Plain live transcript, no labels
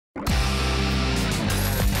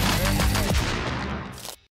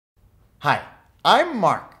Hi, I'm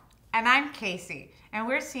Mark. And I'm Casey, and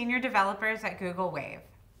we're senior developers at Google Wave.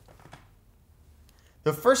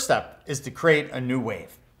 The first step is to create a new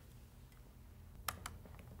wave.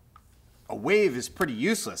 A wave is pretty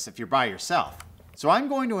useless if you're by yourself, so I'm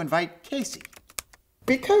going to invite Casey.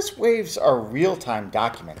 Because waves are real-time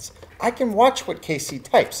documents, I can watch what Casey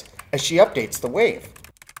types as she updates the wave.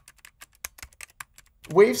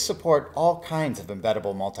 Waves support all kinds of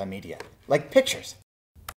embeddable multimedia, like pictures.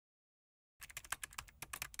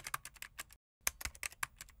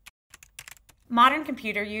 Modern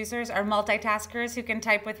computer users are multitaskers who can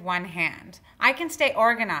type with one hand. I can stay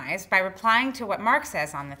organized by replying to what Mark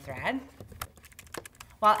says on the thread,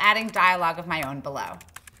 while adding dialogue of my own below.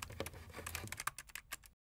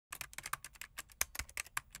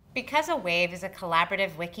 Because a wave is a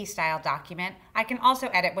collaborative wiki-style document, I can also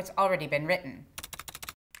edit what's already been written.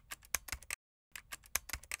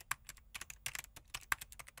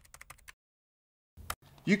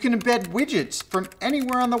 You can embed widgets from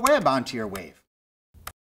anywhere on the web onto your wave.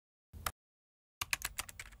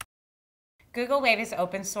 Google Wave is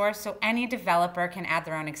open source, so any developer can add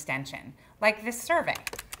their own extension, like this survey.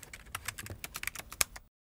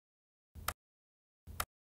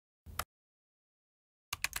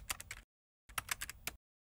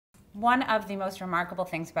 One of the most remarkable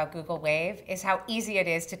things about Google Wave is how easy it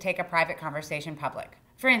is to take a private conversation public.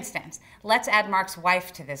 For instance, let's add Mark's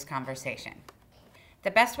wife to this conversation.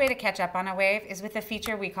 The best way to catch up on a wave is with a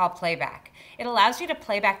feature we call playback. It allows you to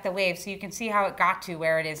play back the wave so you can see how it got to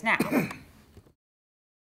where it is now.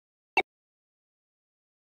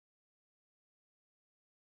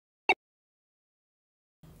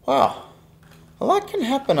 Wow, a lot can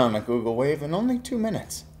happen on a Google Wave in only 2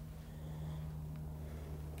 minutes.